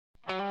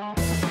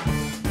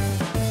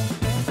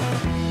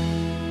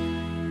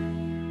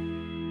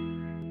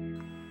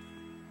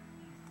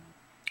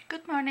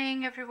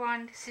morning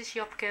everyone, this is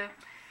Jopke,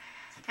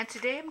 and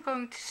today I'm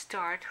going to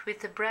start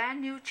with a brand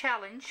new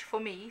challenge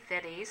for me,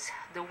 that is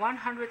the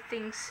 100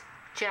 Things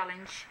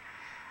Challenge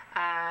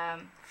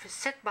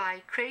set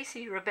by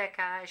Crazy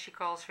Rebecca, as she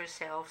calls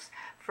herself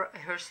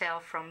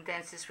from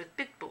Dances with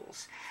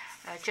Pitbulls.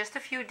 Just a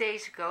few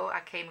days ago I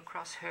came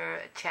across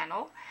her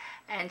channel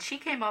and she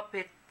came up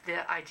with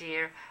the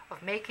idea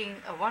of making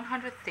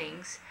 100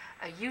 things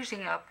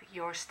using up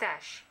your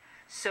stash.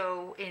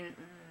 So in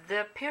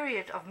the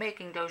period of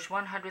making those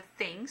 100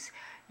 things,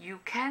 you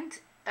can't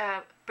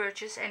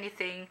purchase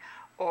anything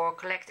or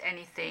collect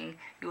anything.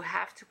 You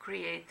have to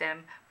create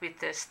them with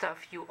the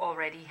stuff you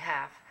already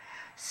have.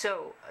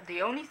 So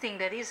the only thing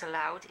that is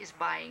allowed is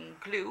buying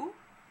glue,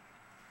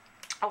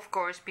 of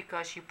course,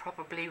 because you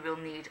probably will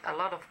need a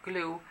lot of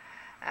glue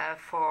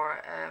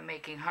for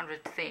making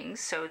 100 things.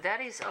 So that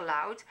is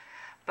allowed,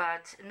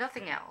 but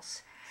nothing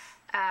else.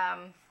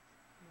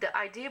 The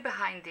idea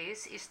behind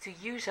this is to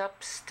use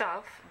up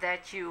stuff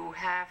that you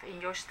have in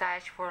your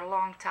stash for a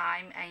long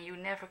time and you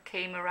never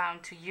came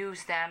around to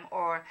use them,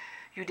 or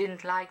you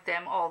didn't like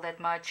them all that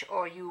much,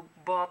 or you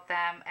bought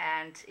them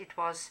and it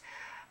was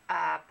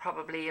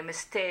probably a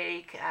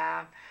mistake,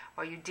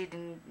 or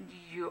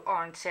you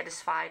aren't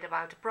satisfied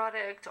about the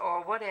product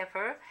or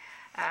whatever.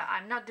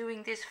 I'm not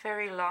doing this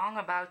very long,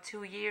 about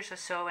 2 years or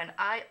so, and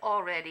I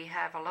already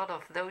have a lot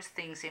of those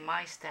things in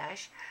my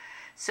stash.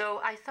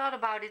 So I thought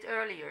about it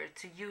earlier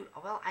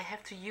I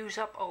have to use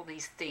up all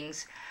these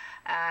things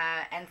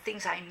and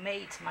things I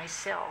made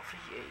myself.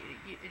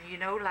 You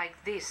know, like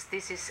this.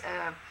 This is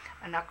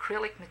an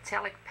acrylic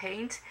metallic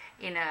paint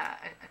in a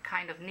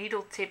kind of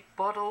needle tip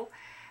bottle,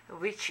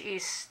 which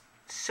is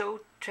so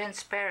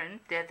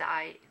transparent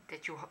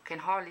that you can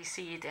hardly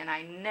see it, and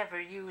I never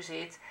use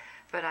it.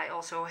 But I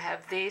also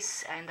have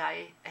this, and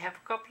I have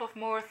a couple of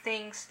more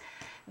things.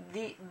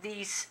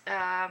 These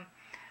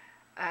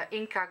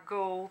Inca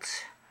Gold,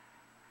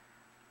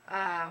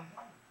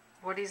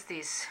 what is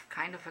this?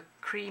 Kind of a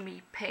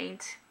creamy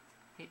paint.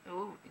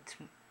 Oh, it's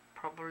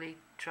probably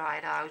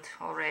dried out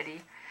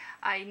already.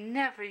 I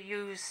never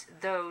use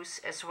those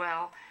as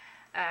well.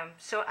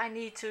 So I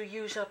need to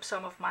use up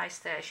some of my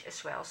stash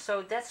as well.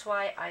 So that's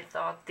why I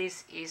thought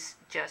this is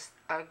just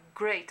a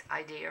great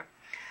idea.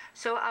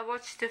 So I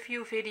watched a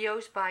few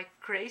videos by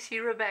Crazy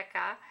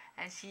Rebecca,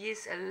 and she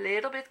is a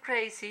little bit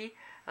crazy.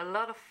 A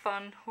lot of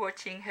fun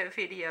watching her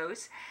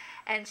videos,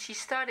 and she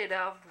started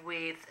off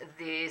with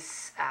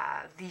these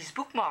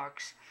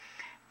bookmarks,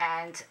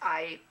 and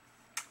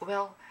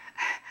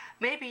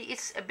maybe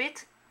it's a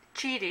bit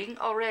cheating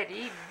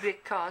already,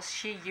 because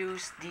she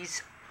used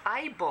these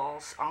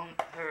eyeballs on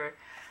her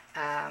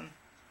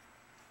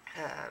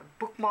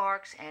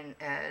bookmarks and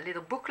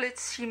little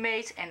booklets she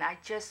made, and I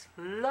just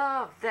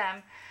love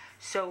them.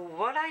 So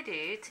what I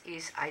did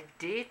is I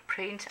did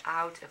print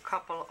out a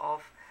couple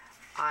of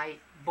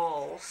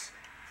eyeballs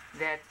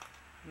that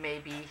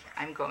maybe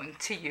I'm going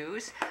to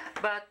use,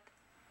 but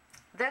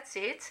that's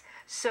it.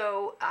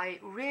 So I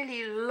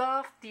really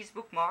love these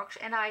bookmarks,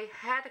 and I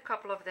had a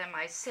couple of them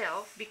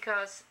myself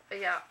because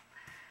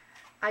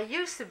I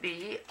used to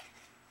be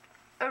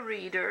a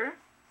reader,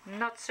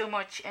 not so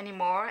much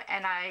anymore,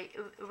 and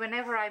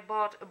whenever I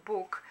bought a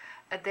book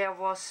there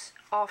was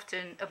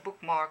often a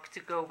bookmark to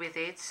go with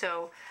it,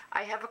 so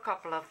I have a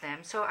couple of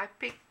them. So I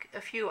pick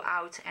a few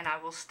out and I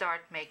will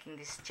start making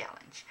this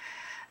challenge.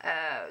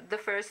 The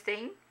first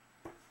thing,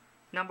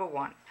 number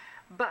 1,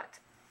 but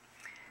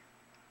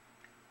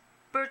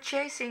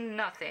purchasing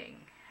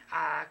nothing,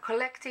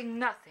 collecting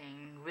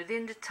nothing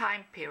within the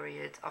time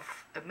period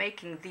of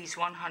making these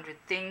 100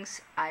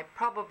 things, I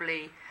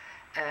probably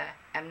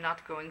am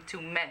not going to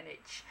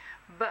manage.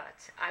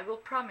 But I will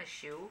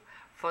promise you,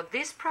 for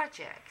this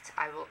project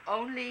I will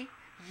only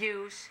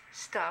use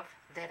stuff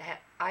that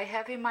I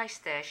have in my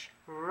stash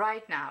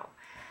right now,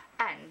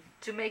 and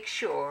to make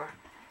sure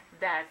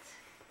that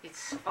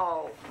it's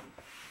all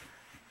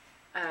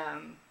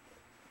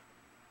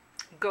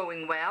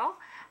going well,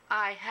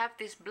 I have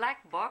this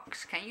black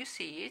box. Can you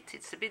see it?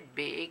 It's a bit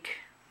big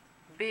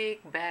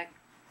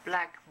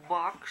black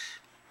box,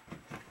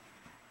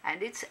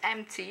 and it's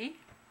empty.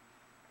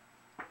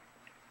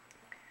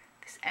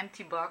 This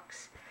empty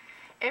box.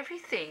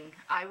 Everything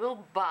I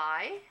will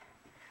buy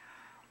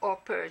or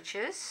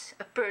purchase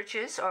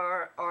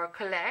or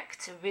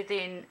collect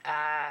within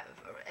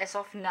as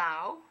of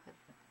now,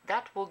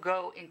 that will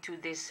go into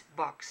this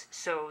box,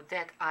 so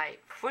that I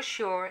for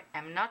sure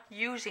am not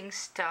using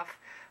stuff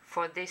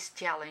for this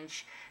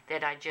challenge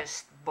that I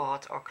just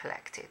bought or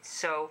collected.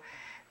 So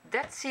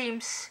that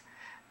seems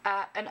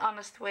an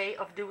honest way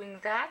of doing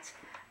that.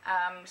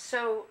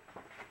 So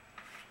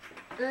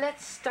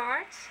let's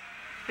start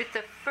with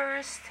the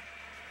first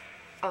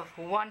of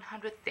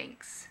 100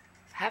 things.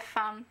 Have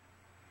fun.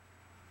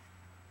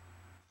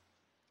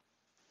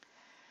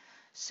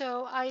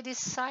 So I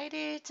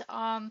decided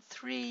on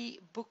 3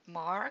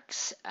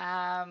 bookmarks,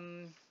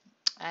 and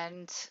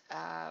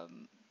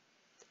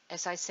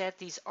as I said,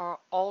 these are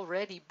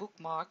already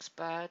bookmarks,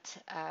 but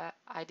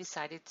I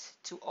decided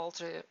to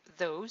alter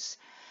those.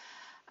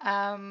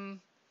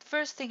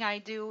 first thing I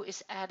do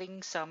is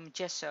adding some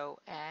gesso,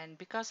 and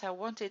because I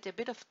wanted a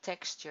bit of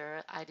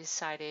texture, I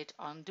decided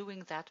on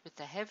doing that with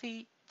the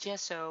heavy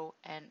gesso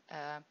and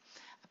a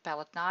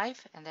palette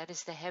knife, and that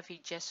is the heavy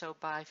gesso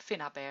by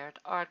Finnabair,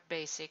 Art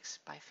Basics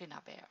by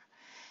Finnabair.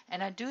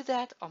 And I do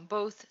that on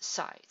both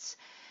sides.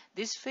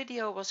 This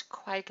video was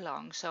quite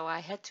long, so I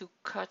had to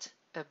cut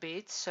a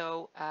bit,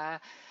 so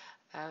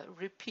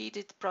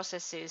repeated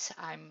processes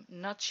I'm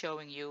not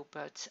showing you,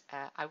 but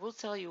I will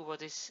tell you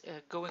what is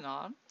going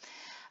on.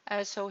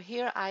 So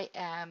here I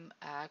am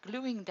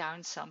gluing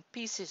down some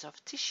pieces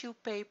of tissue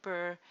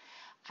paper.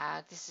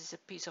 This is a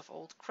piece of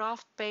old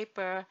craft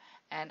paper,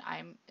 and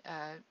I'm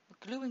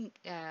gluing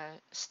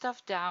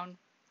stuff down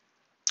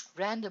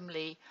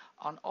randomly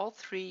on all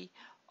three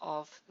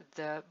of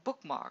the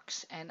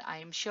bookmarks. And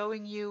I'm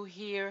showing you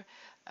here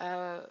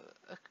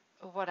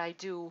what I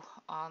do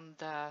on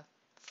the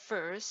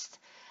first,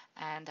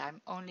 and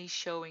I'm only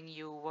showing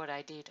you what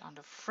I did on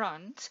the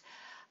front.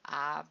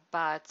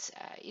 But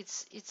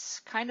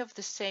it's kind of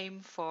the same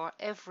for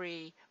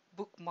every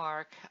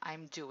bookmark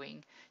I'm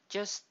doing,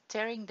 just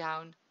tearing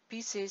down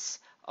pieces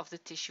of the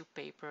tissue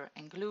paper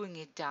and gluing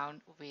it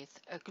down with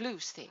a glue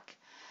stick.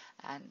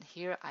 And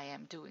here I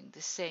am doing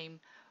the same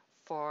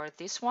for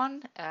this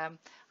one.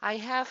 I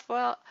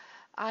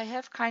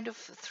have kind of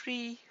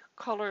three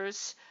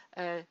colors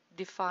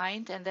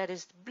defined, and that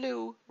is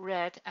blue,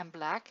 red and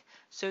black.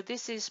 So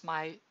this is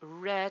my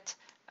red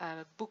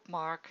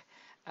bookmark,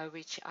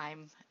 which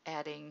I'm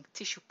adding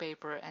tissue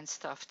paper and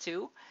stuff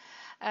to.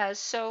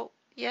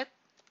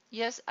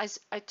 Yes, as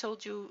I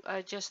told you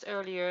just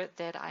earlier,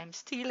 that I'm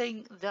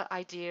stealing the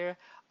idea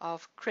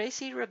of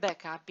Crazy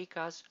Rebecca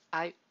because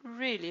I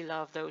really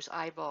love those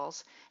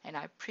eyeballs, and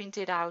I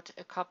printed out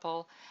a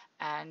couple,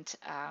 and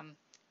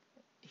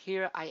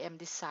here I am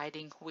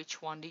deciding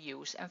which one to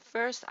use. And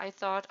first I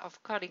thought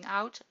of cutting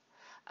out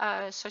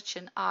such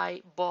an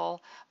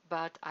eyeball,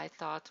 but I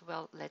thought,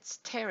 well, let's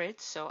tear it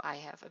so I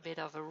have a bit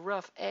of a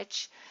rough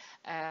edge,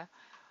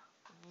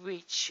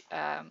 which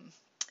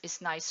is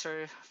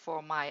nicer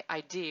for my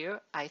idea,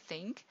 I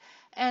think.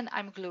 And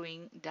I'm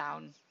gluing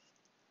down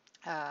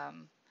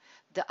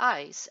the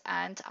eyes,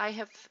 and I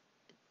have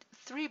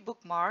three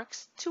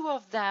bookmarks. Two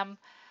of them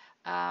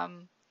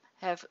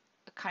have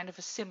kind of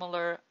a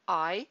similar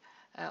eye.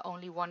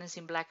 Only one is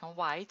in black and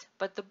white,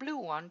 but the blue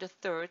one, the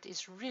third,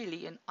 is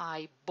really an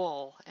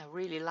eyeball. I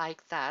really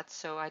like that,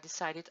 so I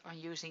decided on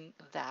using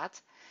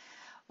that.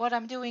 What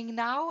I'm doing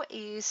now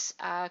is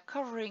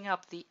covering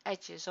up the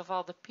edges of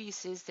all the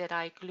pieces that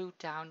I glued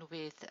down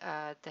with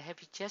the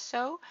heavy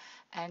gesso,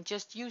 and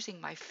just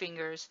using my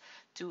fingers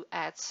to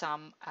add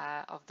some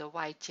of the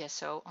white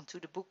gesso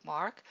onto the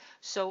bookmark.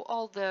 So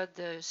all the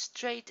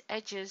straight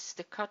edges,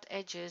 the cut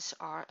edges,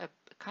 are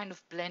kind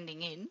of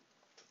blending in.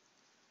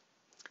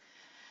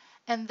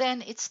 And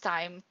then it's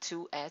time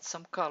to add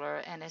some color,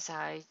 and as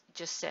I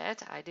just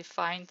said, I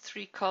defined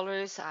three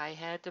colors. I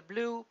had the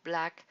blue,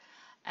 black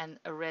and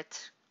a red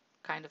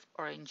kind of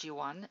orangey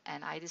one,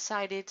 and I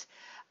decided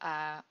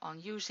on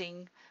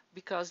using,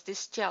 because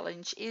this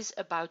challenge is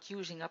about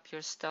using up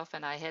your stuff,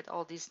 and I had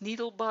all these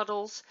needle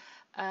bottles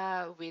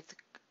with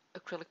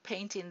acrylic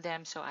paint in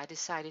them, so I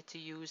decided to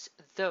use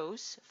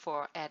those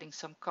for adding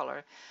some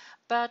color.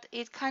 But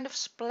it kind of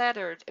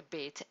splattered a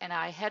bit, and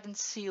I hadn't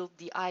sealed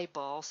the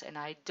eyeballs, and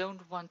I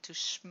don't want to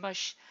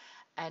smush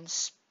and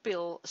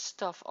spill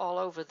stuff all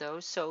over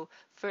those. So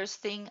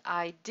first thing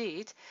I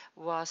did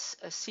was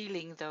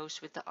sealing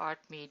those with the art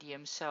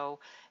medium, so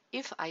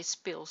if I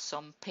spill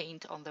some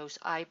paint on those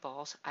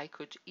eyeballs, I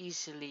could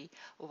easily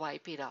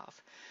wipe it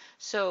off.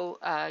 So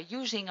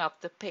using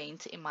up the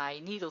paint in my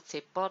needle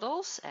tip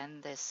bottles,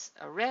 and there's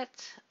a red,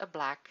 a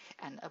black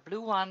and a blue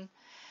one.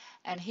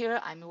 And here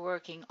I'm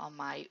working on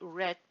my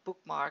red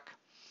bookmark,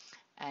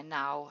 and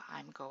now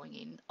I'm going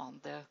in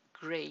on the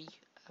gray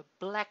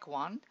black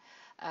one,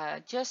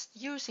 just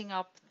using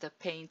up the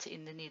paint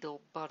in the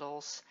needle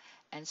bottles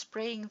and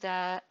spraying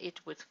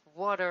it with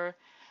water,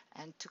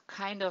 and to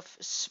kind of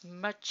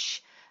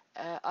smudge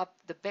up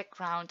the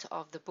background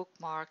of the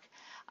bookmark.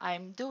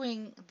 I'm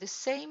doing the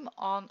same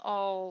on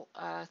all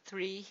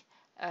three,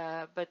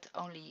 but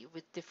only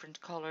with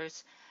different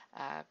colors,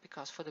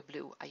 because for the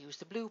blue I use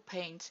the blue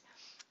paint.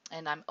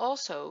 And I'm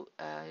also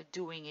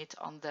doing it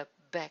on the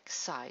back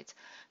side.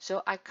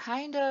 So I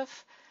kind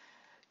of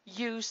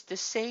use the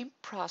same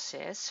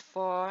process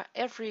for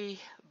every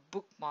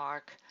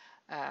bookmark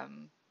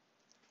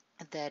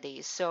that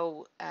is.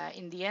 So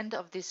in the end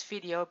of this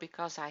video,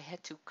 because I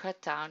had to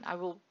cut down, I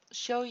will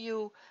show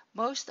you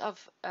most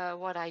of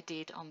what I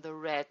did on the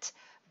red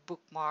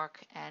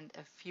bookmark and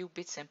a few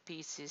bits and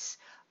pieces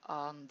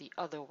on the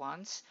other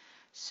ones.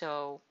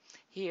 So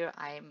here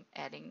I'm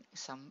adding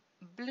some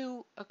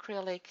blue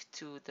acrylic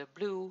to the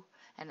blue,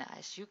 and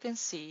as you can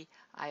see,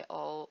 I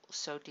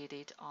also did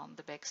it on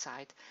the back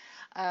side.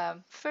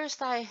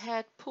 First I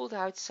had pulled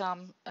out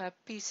some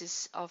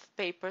pieces of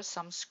paper,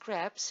 some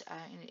scraps,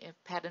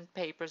 pattern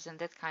papers and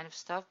that kind of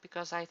stuff,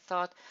 because I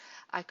thought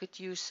I could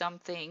use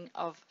something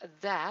of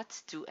that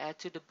to add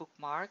to the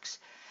bookmarks.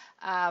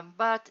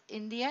 But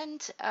in the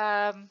end,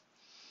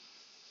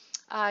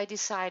 I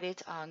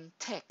decided on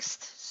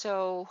text.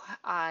 So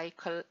I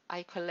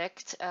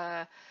collect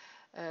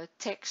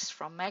text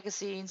from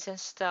magazines and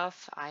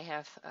stuff. I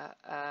have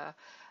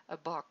a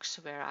box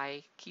where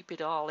I keep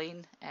it all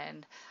in,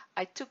 and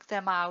I took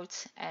them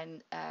out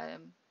and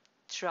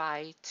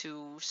try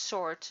to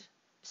sort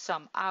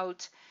some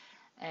out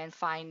and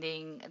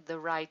finding the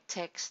right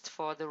text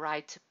for the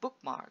right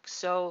bookmark.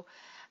 So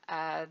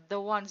the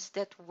ones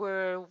that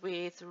were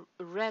with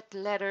red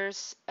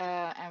letters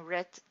and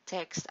red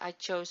text I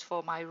chose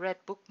for my red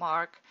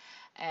bookmark,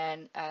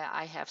 and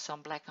I have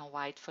some black and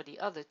white for the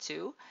other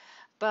two.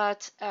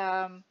 But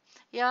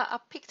yeah, I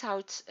picked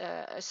out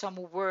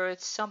some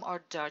words. Some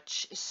are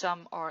Dutch,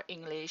 some are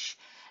English,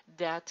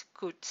 that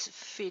could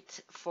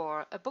fit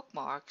for a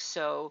bookmark.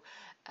 So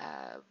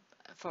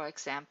for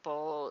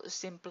example,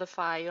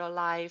 simplify your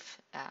life,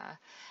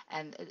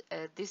 and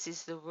this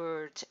is the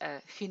word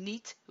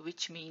geniet,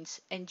 which means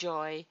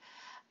enjoy.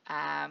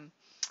 Um,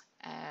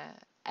 uh,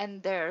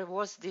 and there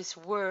was this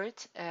word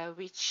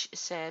which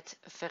said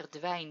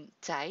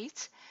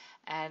verdwijntijd,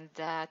 and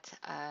that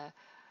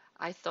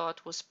I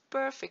thought was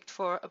perfect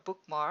for a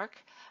bookmark.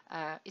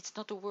 It's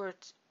not a word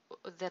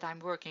that I'm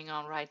working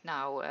on right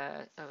now,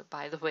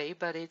 by the way,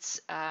 but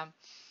it's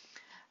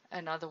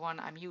another one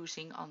I'm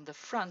using on the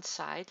front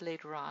side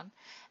later on.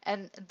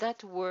 And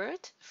that word,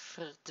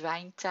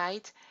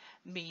 verdwijntijd,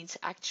 means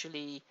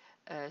actually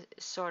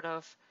sort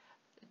of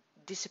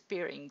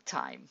disappearing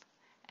time.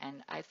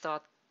 And I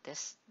thought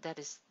that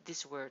is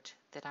this word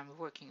that I'm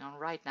working on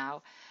right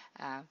now.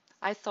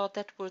 I thought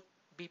that would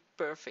be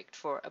perfect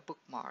for a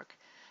bookmark.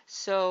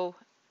 So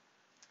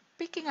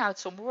picking out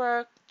some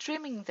work,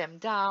 trimming them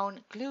down,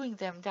 gluing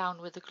them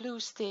down with a glue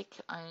stick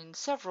in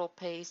several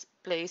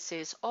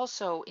places,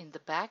 also in the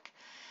back.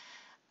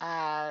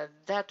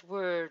 That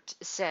word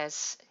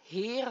says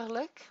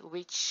heerlijk,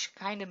 which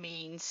kind of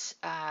means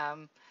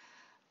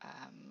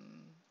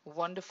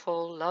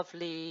wonderful,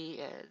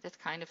 lovely, that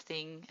kind of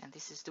thing. And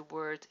this is the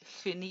word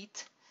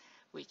geniet,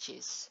 which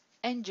is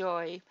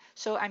enjoy.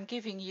 So I'm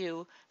giving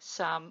you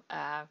some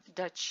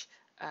Dutch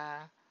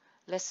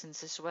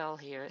lessons as well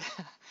here.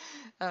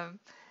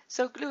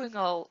 So gluing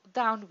all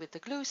down with the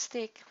glue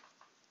stick,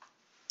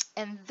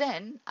 and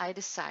then I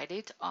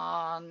decided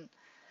on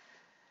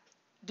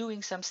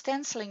doing some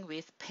stenciling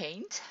with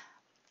paint,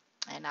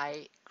 and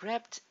I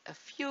grabbed a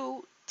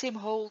few Tim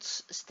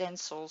Holtz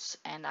stencils,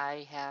 and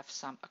I have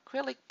some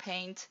acrylic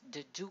paint,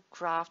 the Do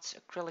Crafts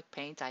acrylic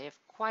paint. I have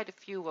quite a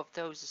few of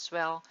those as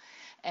well,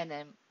 and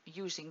I'm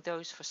using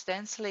those for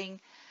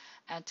stenciling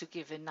and to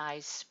give a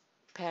nice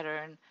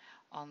pattern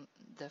on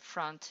the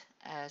front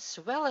as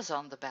well as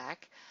on the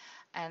back.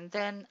 And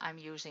then I'm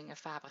using a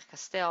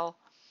Faber-Castell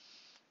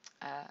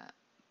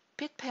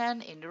pit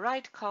pen in the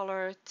right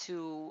color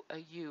to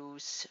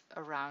use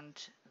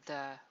around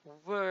the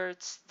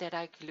words that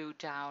I glue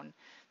down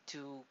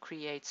to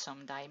create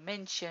some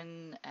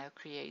dimension,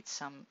 create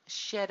some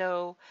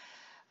shadow,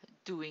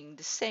 doing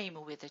the same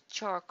with a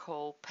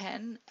charcoal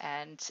pen.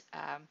 And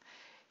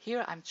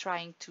here I'm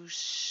trying to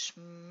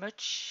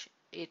smudge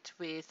it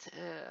with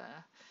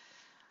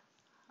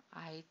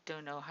I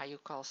don't know how you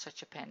call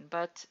such a pen,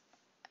 but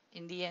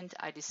in the end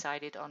I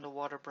decided on the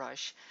water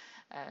brush,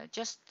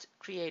 just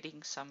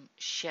creating some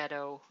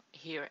shadow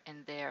here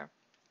and there,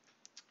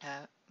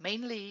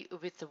 mainly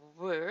with the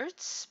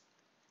words.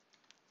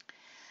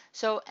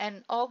 So,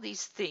 and all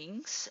these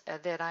things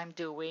that I'm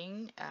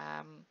doing,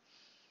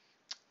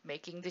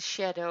 making the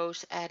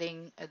shadows,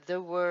 adding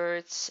the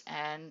words,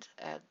 and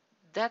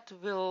that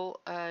will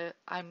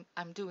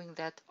I'm doing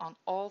that on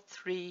all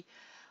three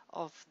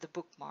of the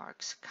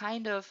bookmarks,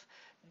 kind of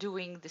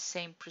doing the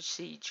same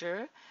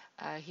procedure.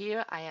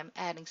 Here I am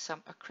adding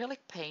some acrylic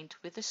paint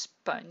with a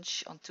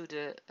sponge onto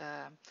the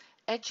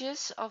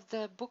edges of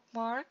the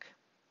bookmark.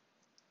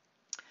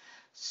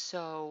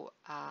 So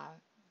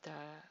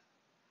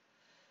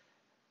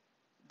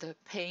the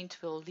paint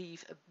will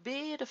leave a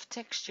bit of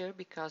texture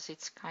because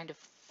it's kind of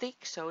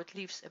thick, so it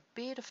leaves a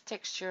bit of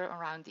texture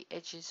around the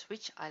edges,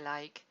 which I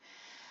like.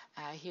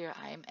 Here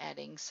I am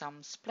adding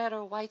some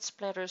white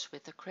splatters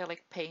with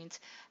acrylic paint,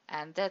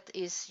 and that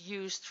is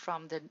used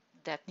from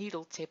that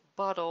needle tip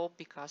bottle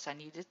because I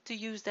needed to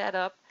use that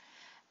up,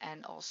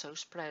 and also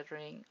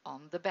splattering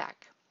on the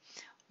back.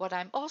 What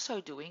I'm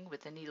also doing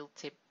with the needle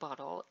tip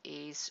bottle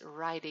is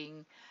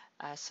writing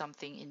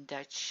something in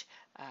Dutch,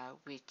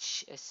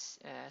 which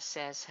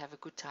says have a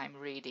good time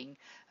reading.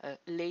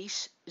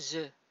 Lees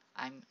ze,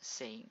 I'm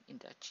saying in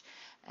Dutch,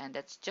 and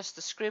that's just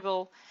a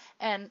scribble.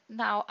 And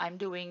now I'm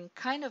doing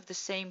kind of the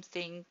same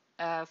thing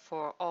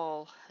for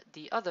all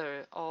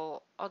other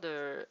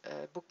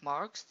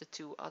bookmarks, the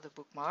two other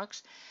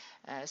bookmarks.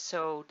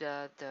 So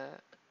the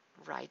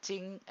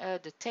writing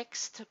the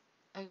text,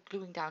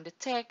 gluing down the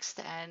text,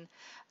 and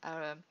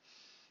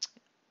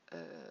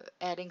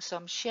adding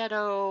some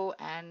shadow,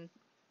 and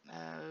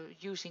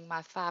using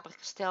my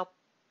Faber-Castell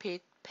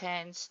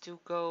pens to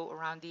go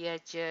around the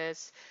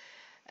edges,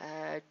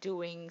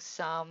 doing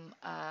some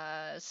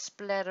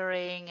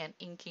splattering and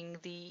inking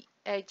the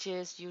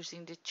edges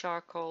using the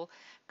charcoal,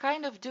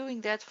 kind of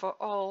doing that for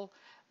all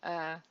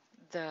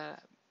the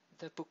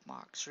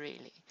bookmarks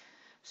really.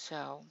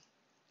 So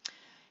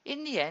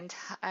in the end,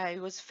 I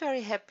was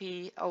very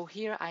happy. Oh,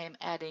 here I am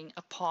adding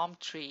a palm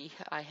tree.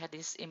 I had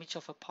this image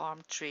of a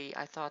palm tree.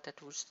 I thought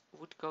that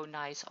would go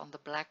nice on the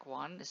black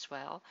one as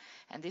well.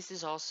 And this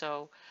is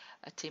also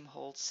a Tim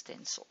Holtz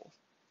stencil.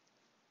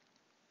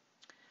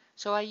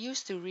 So I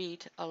used to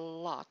read a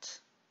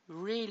lot.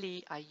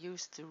 Really, I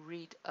used to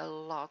read a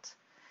lot.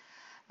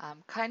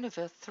 I'm kind of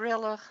a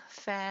thriller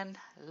fan.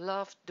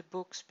 Loved the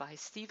books by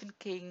Stephen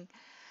King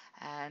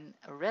and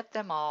read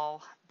them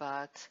all,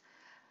 but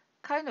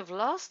kind of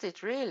lost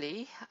it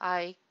really.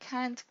 I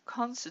can't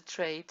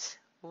concentrate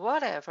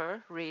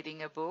whatever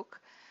reading a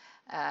book.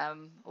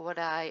 What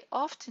I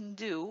often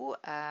do,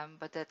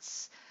 but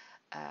that's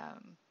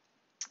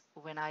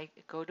when I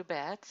go to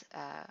bed,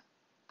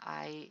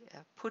 I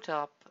put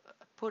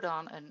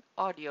on an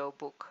audio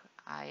book.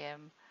 I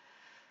am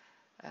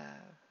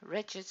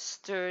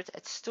registered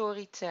at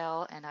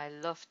Storytel and I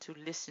love to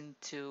listen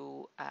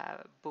to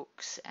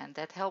books, and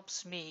that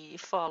helps me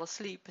fall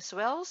asleep as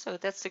well, so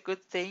that's a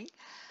good thing.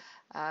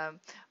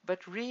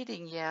 But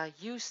reading, yeah, I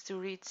used to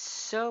read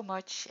so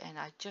much and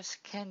I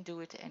just can't do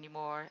it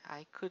anymore.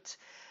 I could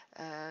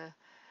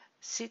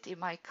sit in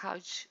my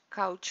couch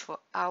for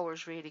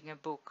hours reading a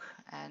book,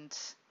 and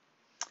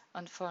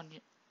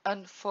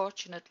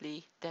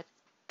unfortunately that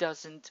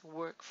doesn't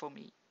work for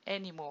me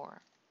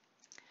anymore.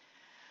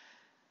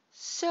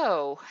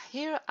 So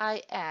here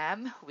I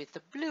am with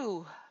the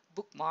blue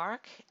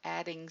bookmark,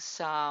 adding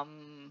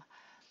some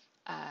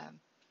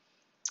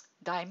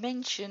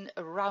dimension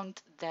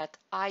around that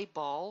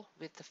eyeball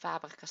with the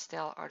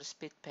Faber-Castell Artist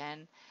Spit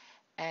pen,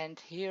 and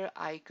here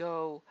I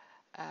go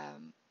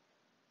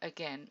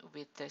again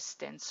with the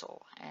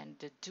stencil and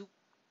the Do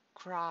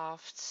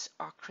Crafts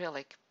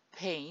acrylic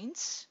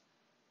paints.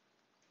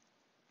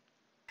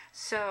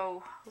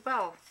 So,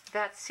 well,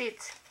 that's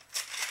it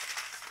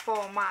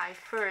for my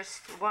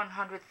first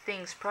 100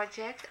 Things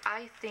project.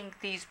 I think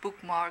these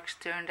bookmarks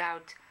turned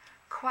out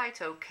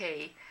quite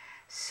okay.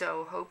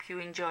 So hope you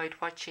enjoyed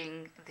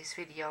watching this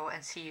video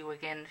and see you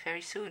again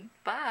very soon.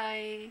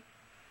 Bye!